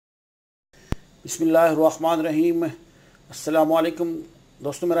बिस्मिल्लाहिर्रहमानिर्रहीम। अस्सलामुअलैकुम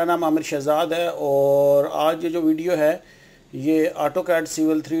दोस्तों, मेरा नाम आमिर शहज़ाद है और आज ये जो वीडियो है ये ऑटोकैड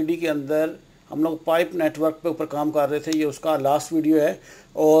सिविल 3D के अंदर हम लोग पाइप नेटवर्क पे ऊपर काम कर रहे थे। ये उसका लास्ट वीडियो है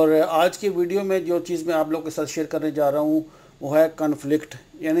और आज की वीडियो में जो चीज़ मैं आप लोग के साथ शेयर करने जा रहा हूँ वो है कन्फ्लिक्ट।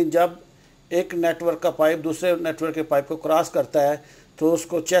 यानी जब एक नेटवर्क का पाइप दूसरे नेटवर्क के पाइप को क्रॉस करता है तो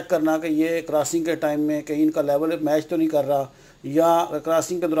उसको चेक करना कि ये क्रॉसिंग के टाइम में कहीं इनका लेवल मैच तो नहीं कर रहा, या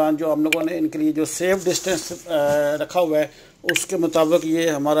क्रॉसिंग के दौरान जो हम लोगों ने इनके लिए जो सेफ डिस्टेंस रखा हुआ है उसके मुताबिक ये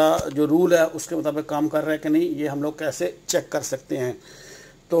हमारा जो रूल है उसके मुताबिक काम कर रहा है कि नहीं, ये हम लोग कैसे चेक कर सकते हैं।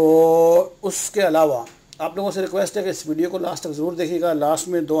 तो उसके अलावा आप लोगों से रिक्वेस्ट है कि इस वीडियो को लास्ट तक ज़रूर देखिएगा। लास्ट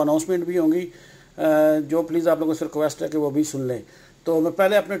में 2 अनाउंसमेंट भी होंगी जो प्लीज़ आप लोगों से रिक्वेस्ट है कि वो भी सुन लें। तो मैं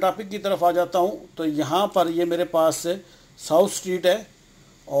पहले अपने टॉपिक की तरफ आ जाता हूँ। तो यहाँ पर ये मेरे पास साउथ स्ट्रीट है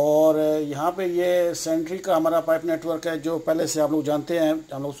और यहाँ पे ये सेंट्री का हमारा पाइप नेटवर्क है जो पहले से आप लोग जानते हैं,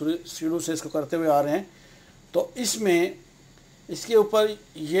 हम लोग शुरू से इसको करते हुए आ रहे हैं। तो इसमें इसके ऊपर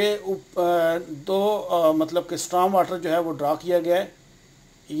ये दो मतलब कि स्टॉर्म वाटर जो है वो ड्रा किया गया है,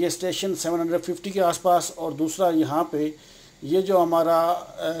 ये स्टेशन 750 के आसपास। और दूसरा यहाँ पे ये जो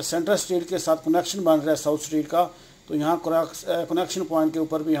हमारा सेंट्रल स्ट्रीट के साथ कनेक्शन बन रहा है साउथ स्ट्रीट का, तो यहाँ कनेक्शन पॉइंट के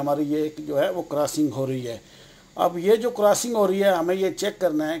ऊपर भी हमारी ये जो है वो क्रॉसिंग हो रही है। अब ये जो क्रॉसिंग हो रही है हमें ये चेक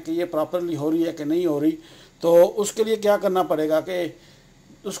करना है कि ये प्रॉपरली हो रही है कि नहीं हो रही। तो उसके लिए क्या करना पड़ेगा कि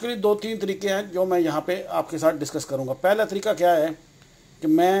उसके लिए 2-3 तरीके हैं जो मैं यहाँ पे आपके साथ डिस्कस करूँगा। पहला तरीका क्या है कि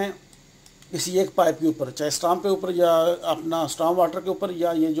मैं किसी एक पाइप के ऊपर, चाहे स्टॉर्म पे ऊपर या अपना स्टॉर्म वाटर के ऊपर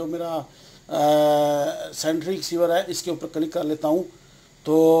या ये जो मेरा सैनिटरी सीवर है इसके ऊपर क्लिक कर लेता हूँ।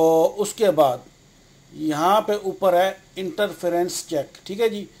 तो उसके बाद यहाँ पे ऊपर है इंटरफेरेंस चेक, ठीक है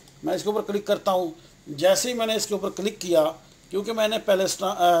जी। मैं इसके ऊपर क्लिक करता हूँ। जैसे ही मैंने इसके ऊपर क्लिक किया, क्योंकि मैंने पहले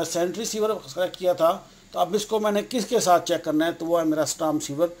सैनिटरी सीवर सेलेक्ट किया था, तो अब इसको मैंने किसके साथ चेक करना है, तो वो है मेरा स्टॉर्म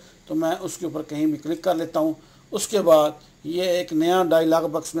सीवर। तो मैं उसके ऊपर कहीं भी क्लिक कर लेता हूँ। उसके बाद ये एक नया डायलॉग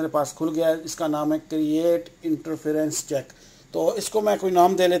बॉक्स मेरे पास खुल गया है, इसका नाम है क्रिएट इंटरफेरेंस चेक। तो इसको मैं कोई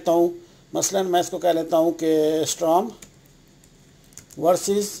नाम दे लेता हूँ, मसलन मैं इसको कह लेता हूँ कि स्टॉर्म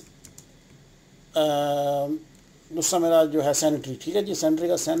वर्सेस दूसरा मेरा जो है सैनिटरी, ठीक है जी। सैनिटरी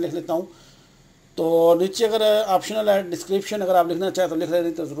का सैन लिख लेता हूँ। तो नीचे अगर ऑप्शनल है डिस्क्रिप्शन, अगर आप लिखना चाहें तो लिख ले,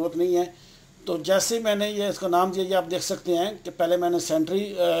 नहीं तो ज़रूरत नहीं है। तो जैसे ही मैंने ये इसका नाम दिया, ये आप देख सकते हैं कि पहले मैंने सैनिटरी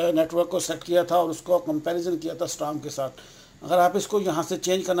नेटवर्क को सेलेक्ट किया था और उसको कंपैरिजन किया था स्टॉर्म के साथ। अगर आप इसको यहाँ से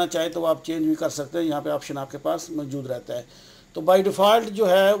चेंज करना चाहें तो आप चेंज भी कर सकते हैं, यहाँ पे ऑप्शन आपके पास मौजूद रहता है। तो बाय डिफ़ॉल्ट जो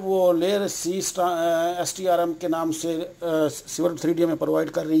है वो लेयर सी STRM के नाम से सिविल 3D में प्रोवाइड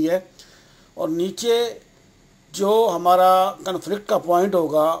कर रही है। और नीचे जो हमारा कन्फ्लिक्ट का पॉइंट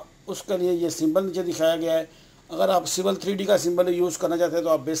होगा उसके लिए ये सिंबल नीचे दिखाया गया है। अगर आप सिविल 3D का सिंबल यूज़ करना चाहते हैं तो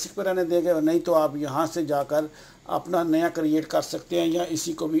आप बेसिक पे रहने देंगे, और नहीं तो आप यहाँ से जाकर अपना नया क्रिएट कर सकते हैं या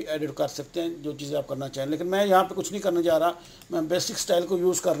इसी को भी एडिट कर सकते हैं, जो चीज़ें आप करना चाहें। लेकिन मैं यहाँ पे कुछ नहीं करने जा रहा, मैं बेसिक स्टाइल को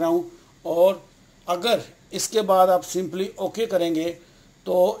यूज़ कर रहा हूँ। और अगर इसके बाद आप सिंपली ओके करेंगे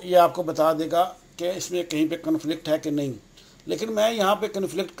तो ये आपको बता देगा कि इसमें कहीं पर कन्फ्लिक्ट है कि नहीं। लेकिन मैं यहाँ पर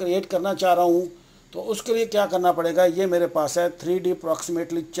कन्फ्लिक्ट क्रिएट करना चाह रहा हूँ, तो उसके लिए क्या करना पड़ेगा, ये मेरे पास है 3D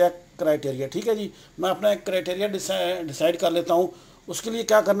अप्रॉक्सीमेटली चेक क्राइटेरिया, ठीक है जी। मैं अपना एक क्राइटेरिया डिसाइड कर लेता हूँ। उसके लिए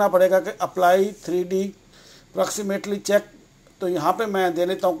क्या करना पड़ेगा कि अप्लाई 3D अप्रॉक्सीमेटली चेक। तो यहाँ पे मैं दे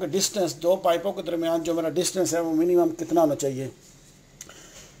लेता हूँ कि डिस्टेंस, दो पाइपों के दरमियान जो मेरा डिस्टेंस है वो मिनिमम कितना होना चाहिए।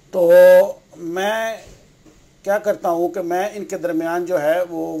 तो मैं क्या करता हूँ कि मैं इनके दरमियान जो है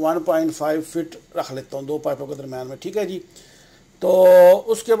वो 1.5 फीट रख लेता हूँ, दो पाइपों के दरमियान में, ठीक है जी। तो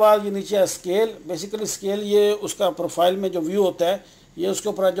उसके बाद ये नीचे है स्केल। बेसिकली स्केल ये उसका प्रोफाइल में जो व्यू होता है, ये उसके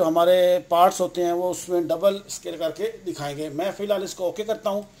ऊपर जो हमारे पार्ट्स होते हैं वो उसमें डबल स्केल करके दिखाएंगे। मैं फ़िलहाल इसको ओके करता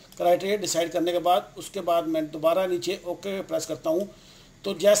हूँ क्राइटेरिया डिसाइड करने के बाद। उसके बाद मैं दोबारा नीचे ओके प्रेस करता हूँ।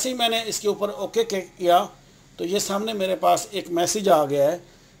 तो जैसे ही मैंने इसके ऊपर ओके किया तो ये सामने मेरे पास एक मैसेज आ गया है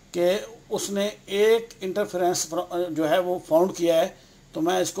कि उसने एक इंटरफेरेंस जो है वो फाउंड किया है। तो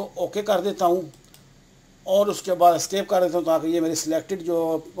मैं इसको ओके कर देता हूँ और उसके बाद एस्केप कर देता हूँ ताकि ये मेरी सिलेक्टेड जो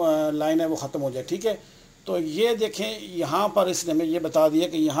लाइन है वो ख़त्म हो जाए, ठीक है। तो ये देखें यहाँ पर इसने हमें ये बता दिया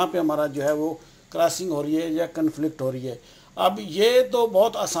कि यहाँ पे हमारा जो है वो क्रॉसिंग हो रही है या कन्फ्लिक्ट हो रही है। अब ये तो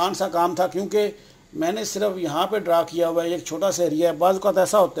बहुत आसान सा काम था, क्योंकि मैंने सिर्फ यहाँ पे ड्रा किया हुआ है, एक छोटा सा एरिया है। बाज़ का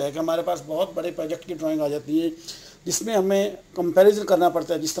ऐसा होता है कि हमारे पास बहुत बड़े प्रोजेक्ट की ड्राइंग आ जाती है जिसमें हमें कंपैरिजन करना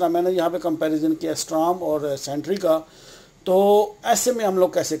पड़ता है, जिस तरह मैंने यहाँ पे कंपैरिजन किया स्टॉर्म और सैनिटरी का। तो ऐसे में हम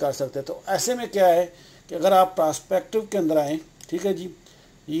लोग कैसे कर सकते हैं, तो ऐसे में क्या है कि अगर आप पर्सपेक्टिव के अंदर आएँ, ठीक है जी,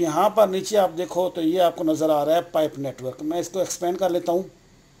 यहाँ पर नीचे आप देखो तो ये आपको नज़र आ रहा है पाइप नेटवर्क। मैं इसको एक्सपेंड कर लेता हूँ।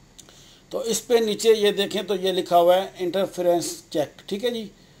 तो इस पे नीचे ये देखें तो ये लिखा हुआ है इंटरफेरेंस चेक, ठीक है जी।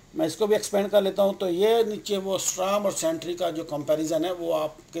 मैं इसको भी एक्सपेंड कर लेता हूँ। तो ये नीचे वो स्ट्राम और सेंट्री का जो कंपैरिजन है वो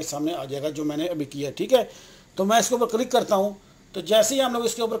आपके सामने आ जाएगा जो मैंने अभी किया, ठीक है। तो मैं इसके ऊपर क्लिक करता हूँ। तो जैसे ही हम लोग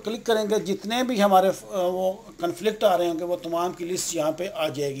इसके ऊपर क्लिक करेंगे जितने भी हमारे वो कन्फ्लिक्ट आ रहे होंगे वो तमाम की लिस्ट यहाँ पे आ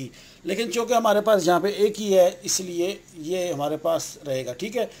जाएगी। लेकिन चूँकि हमारे पास यहाँ पे एक ही है इसलिए ये हमारे पास रहेगा,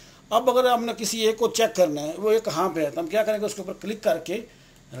 ठीक है। अब अगर हमने किसी एक को चेक करना है वो ये कहाँ पे है, तो हम क्या करेंगे, उसके ऊपर क्लिक करके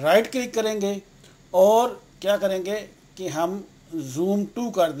राइट क्लिक करेंगे और क्या करेंगे कि हम जूम टू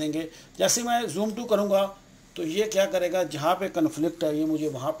कर देंगे। जैसे मैं जूम टू करूँगा तो ये क्या करेगा, जहाँ पे कन्फ्लिक्ट है ये मुझे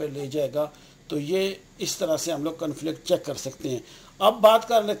वहाँ पे ले जाएगा। तो ये इस तरह से हम लोग कन्फ्लिक्ट चेक कर सकते हैं। अब बात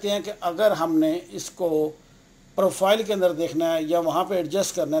कर लेते हैं कि अगर हमने इसको प्रोफाइल के अंदर देखना है या वहाँ पे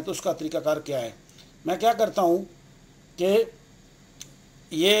एडजस्ट करना है तो उसका तरीकाकार क्या है। मैं क्या करता हूँ कि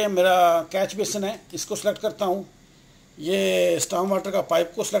ये मेरा कैच बेसिन है, इसको सेलेक्ट करता हूँ, ये स्टॉर्म वाटर का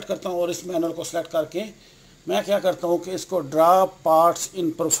पाइप को सिलेक्ट करता हूँ और इस मैनुअल को सिलेक्ट करके मैं क्या करता हूँ कि इसको ड्रा पार्ट्स इन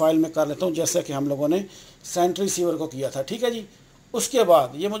प्रोफाइल में कर लेता हूँ, जैसे कि हम लोगों ने सैनिटरी सीवर को किया था, ठीक है जी। उसके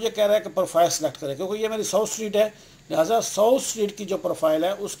बाद ये मुझे कह रहा है कि प्रोफाइल सेलेक्ट करें, क्योंकि ये मेरी साउथ स्ट्रीट है, लिहाजा साउथ स्ट्रीट की जो प्रोफाइल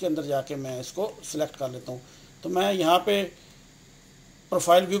है उसके अंदर जाके मैं इसको सिलेक्ट कर लेता हूँ। तो मैं यहाँ पे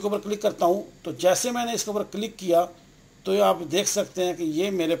प्रोफाइल व्यू के ऊपर क्लिक करता हूँ। तो जैसे मैंने इसके ऊपर क्लिक किया तो ये आप देख सकते हैं कि ये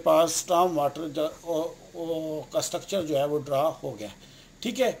मेरे पास स्टॉर्म वाटर का स्ट्रक्चर जो है वो ड्रा हो गया,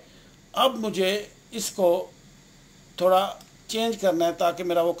 ठीक है। अब मुझे इसको थोड़ा चेंज करना है ताकि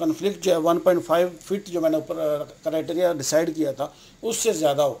मेरा वो कन्फ्लिक्ट जो है 1.5 फीट जो मैंने ऊपर क्राइटेरिया डिसाइड किया था उससे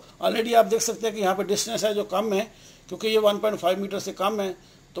ज़्यादा हो। ऑलरेडी आप देख सकते हैं कि यहाँ पे डिस्टेंस है जो कम है, क्योंकि ये 1.5 मीटर से कम है,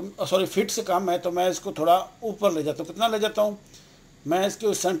 तो सॉरी फीट से कम है। तो मैं इसको थोड़ा ऊपर ले जाता हूँ। कितना ले जाता हूँ, मैं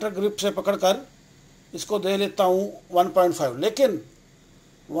इसके सेंटर ग्रिप से पकड़ कर इसको दे लेता हूँ 1.5। लेकिन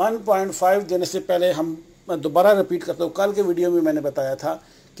 1.5 देने से पहले मैं दोबारा रिपीट करता हूँ, कल के वीडियो में मैंने बताया था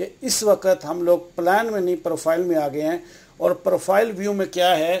कि इस वक्त हम लोग प्लान में नहीं प्रोफाइल में आ गए हैं। और प्रोफाइल व्यू में क्या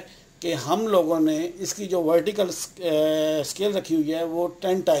है कि हम लोगों ने इसकी जो वर्टिकल स्केल रखी हुई है वो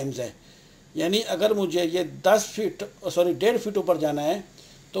 10 टाइम्स है, यानी अगर मुझे ये 1.5 फीट ऊपर जाना है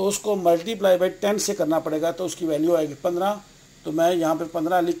तो उसको मल्टीप्लाई बाई 10 से करना पड़ेगा, तो उसकी वैल्यू आएगी 15। तो मैं यहाँ पे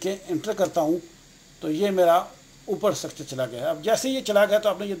 15 लिख के इंटर करता हूँ तो ये मेरा ऊपर स्ट्रक्चर चला गया। अब जैसे ये चला गया तो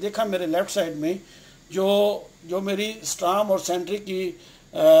आपने ये देखा मेरे लेफ़्ट साइड में जो मेरी स्टॉर्म और सेंट्री की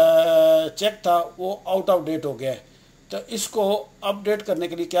चेक था वो आउट ऑफ डेट हो गया है। तो इसको अपडेट करने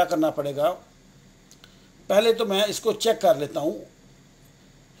के लिए क्या करना पड़ेगा, पहले तो मैं इसको चेक कर लेता हूँ,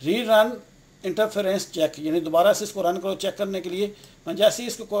 री रन इंटरफेरेंस चेक, यानी दोबारा से इसको रन करो चेक करने के लिए। मैं जैसे ही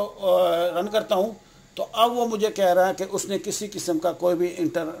इसको रन करता हूँ तो अब वो मुझे कह रहा है कि उसने किसी किस्म का कोई भी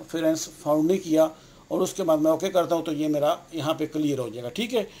इंटरफेरेंस फाउंड नहीं किया, और उसके बाद मैं ओके करता हूँ तो ये मेरा यहाँ पे क्लियर हो जाएगा,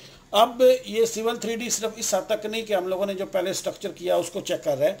 ठीक है। अब ये सिविल 3D सिर्फ इस हद तक नहीं कि हम लोगों ने जो पहले स्ट्रक्चर किया उसको चेक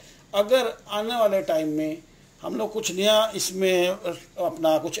कर रहा है, अगर आने वाले टाइम में हम लोग कुछ नया इसमें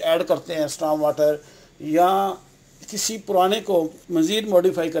अपना कुछ ऐड करते हैं, स्टॉर्म वाटर या किसी पुराने को मज़ीद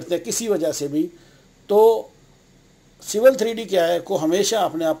मॉडिफाई करते हैं किसी वजह से भी, तो सिविल 3D क्या है को हमेशा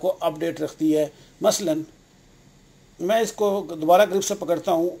अपने आप को अपडेट रखती है। मसलन मैं इसको दोबारा ग्रिप से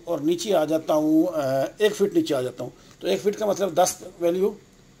पकड़ता हूँ और नीचे आ जाता हूँ, 1 फीट नीचे आ जाता हूँ। तो 1 फीट का मतलब 10 वैल्यू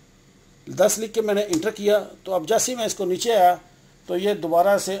 10 लिख के मैंने इंटर किया। तो अब जैसे ही मैं इसको नीचे आया तो ये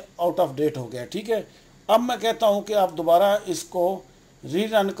दोबारा से आउट ऑफ डेट हो गया, ठीक है। अब मैं कहता हूँ कि आप दोबारा इसको री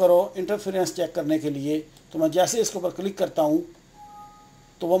रन करो इंटरफेरेंस चेक करने के लिए। तो मैं जैसे इसके ऊपर क्लिक करता हूँ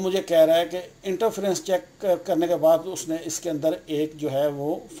तो वो मुझे कह रहा है कि इंटरफेरेंस चेक करने के बाद उसने इसके अंदर एक जो है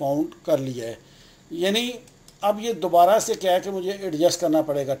वो फाउंड कर लिया है, यानी अब ये दोबारा से क्या है कि मुझे एडजस्ट करना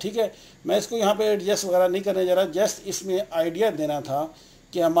पड़ेगा, ठीक है। मैं इसको यहाँ पे एडजस्ट वगैरह नहीं करने जा रहा, जस्ट इसमें आइडिया देना था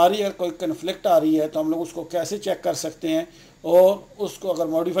कि हमारी अगर कोई कन्फ्लिक्ट आ रही है तो हम लोग उसको कैसे चेक कर सकते हैं और उसको अगर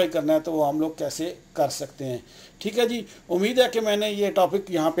मॉडिफाई करना है तो वो हम लोग कैसे कर सकते हैं, ठीक है जी। उम्मीद है कि मैंने ये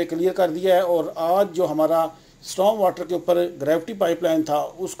टॉपिक यहाँ पे क्लियर कर दिया है। और आज जो हमारा स्टॉर्म वाटर के ऊपर ग्रेविटी पाइपलाइन था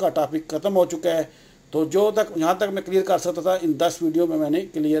उसका टॉपिक ख़त्म हो चुका है। तो यहाँ तक मैं क्लियर कर सकता था इन 10 वीडियो में मैंने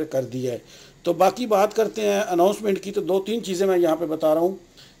क्लियर कर दिया है। तो बाकी बात करते हैं अनाउंसमेंट की। तो 2-3 चीज़ें मैं यहाँ पे बता रहा हूँ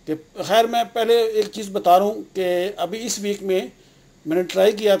कि खैर मैं पहले एक चीज़ बता रहा हूँ कि अभी इस वीक में मैंने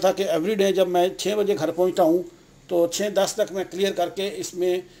ट्राई किया था कि एवरीडे जब मैं 6 बजे घर पहुँचता हूँ तो 6:10 तक मैं क्लियर करके,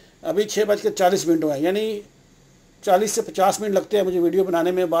 इसमें अभी 6:40 हुए हैं, यानी 40 से 50 मिनट लगते हैं मुझे वीडियो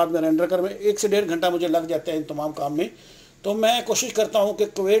बनाने में, बाद में रेंडर कर में 1 से 1.5 घंटा मुझे लग जाता है इन तमाम काम में। तो मैं कोशिश करता हूँ कि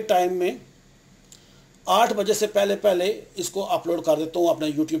कुवैत टाइम में 8 बजे से पहले इसको अपलोड कर देता हूँ अपने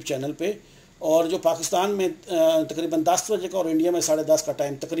यूट्यूब चैनल पे। और जो पाकिस्तान में तकरीबन 10 बजे का और इंडिया में 10:30 का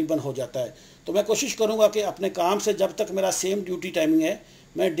टाइम तकरीबन हो जाता है। तो मैं कोशिश करूँगा कि अपने काम से जब तक मेरा सेम ड्यूटी टाइमिंग है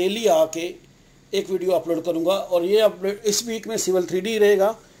मैं डेली आके एक वीडियो अपलोड करूँगा। और ये अपलोड इस वीक में सिविल 3D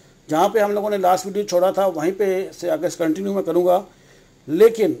रहेगा, जहाँ पे हम लोगों ने लास्ट वीडियो छोड़ा था वहीं पे से आगे कंटिन्यू मैं करूँगा।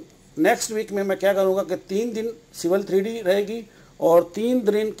 लेकिन नेक्स्ट वीक में मैं क्या करूँगा कि 3 दिन सिविल 3D रहेगी और 3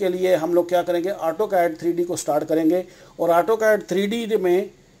 दिन के लिए हम लोग क्या करेंगे, ऑटो कैड 3D को स्टार्ट करेंगे। और ऑटो कैड 3D में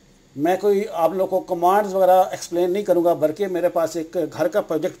मैं कोई आप लोग को कमांड्स वगैरह एक्सप्लेन नहीं करूँगा, बल्कि मेरे पास एक घर का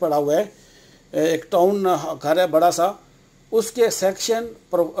प्रोजेक्ट पड़ा हुआ है, एक टाउन घर है बड़ा सा, उसके सेक्शन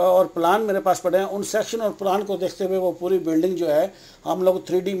और प्लान मेरे पास पड़े हैं। उन सेक्शन और प्लान को देखते हुए वो पूरी बिल्डिंग जो है हम लोग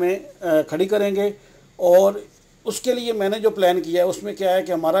 3D में खड़ी करेंगे। और उसके लिए मैंने जो प्लान किया है उसमें क्या है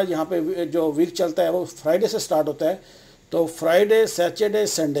कि हमारा यहाँ पे जो वीक चलता है वो फ्राइडे से स्टार्ट होता है। तो फ्राइडे, सैटरडे,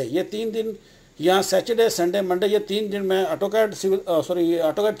 संडे, ये 3 दिन, यहाँ सैटरडे, संडे, मंडे, ये 3 दिन मैं ऑटोकैड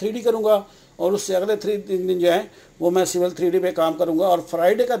 3D करूँगा और उससे अगले 3 दिन जो है वो मैं सिविल 3D पे काम करूँगा। और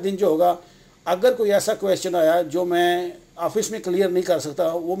फ्राइडे का दिन जो होगा, अगर कोई ऐसा क्वेश्चन आया जो मैं ऑफिस में क्लियर नहीं कर सकता,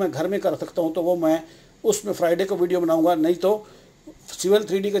 वो मैं घर में कर सकता हूँ, तो वो मैं उसमें फ्राइडे को वीडियो बनाऊँगा। नहीं तो सिविल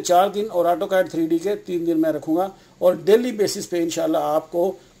 3D के 4 दिन और ऑटोकैड 3D के 3 दिन मैं रखूँगा। और डेली बेसिस पे इंशाल्लाह आपको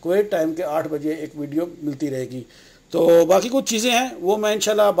कुवैत टाइम के 8 बजे एक वीडियो मिलती रहेगी। तो बाकी कुछ चीज़ें हैं वो मैं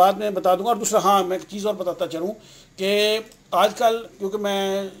इंशाल्लाह बाद में बता दूंगा। और दूसरा, हाँ, मैं एक चीज़ और बताता चलूँ कि आजकल क्योंकि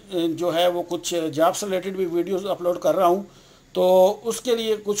मैं जो है वो कुछ जॉब से रिलेटेड भी वीडियोस अपलोड कर रहा हूँ, तो उसके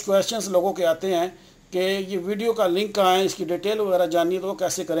लिए कुछ क्वेश्चंस लोगों के आते हैं कि ये वीडियो का लिंक कहाँ है, इसकी डिटेल वगैरह जाननी है तो वो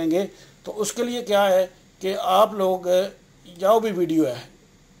कैसे करेंगे। तो उसके लिए क्या है कि आप लोग जो भी वीडियो है,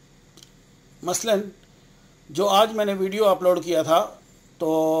 मसलन जो आज मैंने वीडियो अपलोड किया था,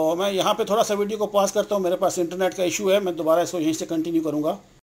 तो मैं यहाँ पे थोड़ा सा वीडियो को पॉज करता हूँ, मेरे पास इंटरनेट का इशू है, मैं दोबारा इसको यहीं से कंटिन्यू करूँगा।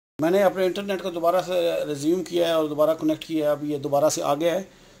 मैंने अपने इंटरनेट को दोबारा से रिज्यूम किया है और दोबारा कनेक्ट किया है, अब ये दोबारा से आ गया है।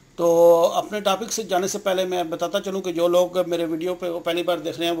 तो अपने टॉपिक से जाने से पहले मैं बताता चलूँ कि जो लोग मेरे वीडियो पे पहली बार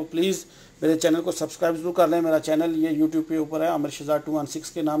देख रहे हैं वो प्लीज़ मेरे चैनल को सब्सक्राइब जरूर कर लें। मेरा चैनल ये यूट्यूब पे ऊपर है, आमिर शहजाद 216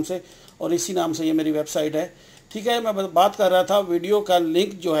 के नाम से, और इसी नाम से ये मेरी वेबसाइट है। ठीक है, मैं बात कर रहा था वीडियो का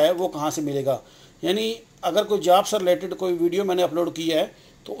लिंक जो है वो कहाँ से मिलेगा, यानी अगर कोई जॉब से रिलेटेड कोई वीडियो मैंने अपलोड की है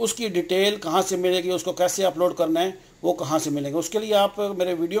तो उसकी डिटेल कहाँ से मिलेगी, उसको कैसे अपलोड करना है, वो कहाँ से मिलेंगे। उसके लिए आप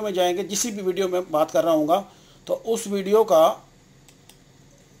मेरे वीडियो में जाएंगे, जिस भी वीडियो में बात कर रहा हूँगा तो उस वीडियो का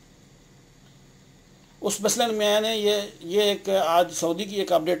उस मसलन मैंने ये एक आज सऊदी की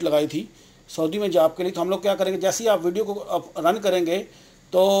एक अपडेट लगाई थी सऊदी में जॉब के लिए। तो हम लोग क्या करेंगे, जैसे ही आप वीडियो को रन करेंगे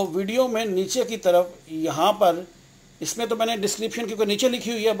तो वीडियो में नीचे की तरफ यहाँ पर, इसमें तो मैंने डिस्क्रिप्शन क्योंकि नीचे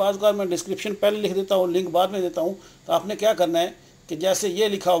लिखी हुई है, बाज़ बार मैं डिस्क्रिप्शन पहले लिख देता हूँ, लिंक बाद में देता हूँ। तो आपने क्या करना है कि जैसे ये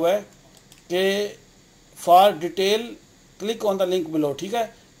लिखा हुआ है कि for detail click on the link below, ठीक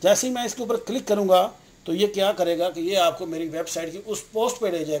है। जैसे ही मैं इसके ऊपर क्लिक करूँगा तो ये क्या करेगा कि ये आपको मेरी वेबसाइट की उस पोस्ट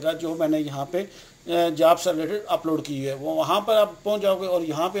पे ले जाएगा जो मैंने यहाँ पे जॉब से रिलेटेड अपलोड की है। वो वहाँ पर आप पहुँच जाओगे और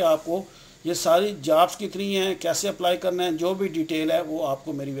यहाँ पे आपको ये सारी जॉब्स कितनी हैं, कैसे अप्लाई करना है, जो भी डिटेल है वो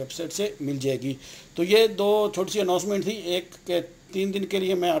आपको मेरी वेबसाइट से मिल जाएगी। तो ये 2 छोटी सी अनाउंसमेंट थी, एक के 3 दिन के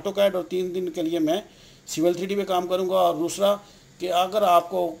लिए मैं ऑटोकैड और 3 दिन के लिए मैं सिविल 3D पे काम करूँगा। और दूसरा कि अगर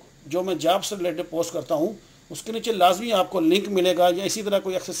आपको जो मैं जॉब से रिलेटेड पोस्ट करता हूँ उसके नीचे लाजमी आपको लिंक मिलेगा, या इसी तरह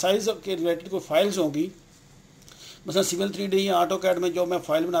कोई एक्सरसाइज के रिलेटेड कोई फाइल्स होंगी, मतलब सिविल 3D या ऑटोकैड में जो मैं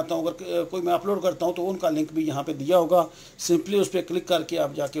फाइल बनाता हूँ अगर कोई मैं अपलोड करता हूँ तो उनका लिंक भी यहाँ पे दिया होगा। सिंपली उस पर क्लिक करके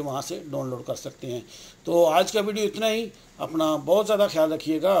आप जाके वहाँ से डाउनलोड कर सकते हैं। तो आज का वीडियो इतना ही, अपना बहुत ज़्यादा ख्याल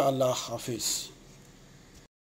रखिएगा। अल्लाह हाफिज़।